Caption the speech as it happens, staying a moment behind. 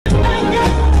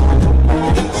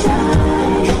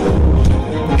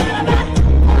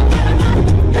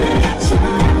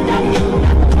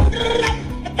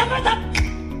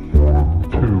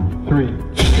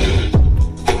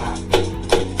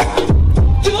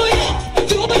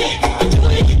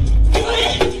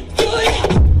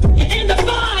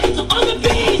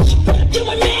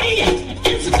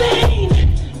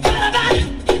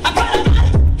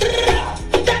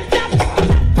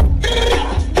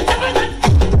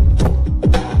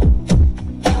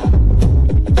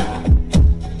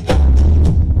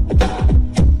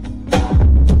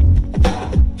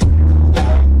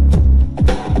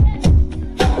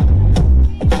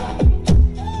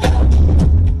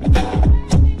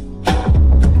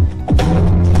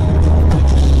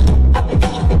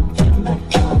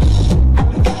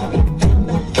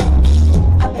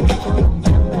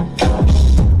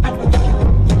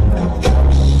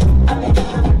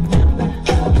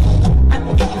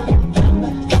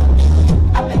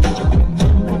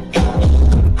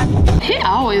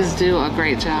a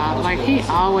great job. Like he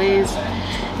always,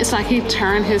 it's like he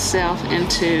turned himself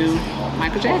into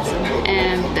Michael Jackson,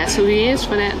 and that's who he is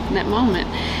for that moment.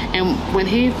 And when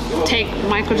he take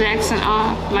Michael Jackson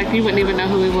off, like you wouldn't even know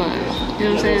who he was. You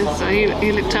know what I'm saying? So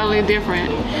he looked totally different.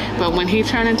 But when he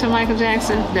turned into Michael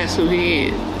Jackson, that's who he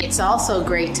is. It's also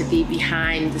great to be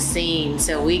behind the scenes.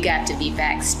 So we got to be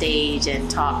backstage and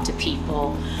talk to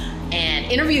people and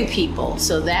interview people.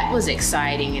 So that was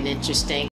exciting and interesting.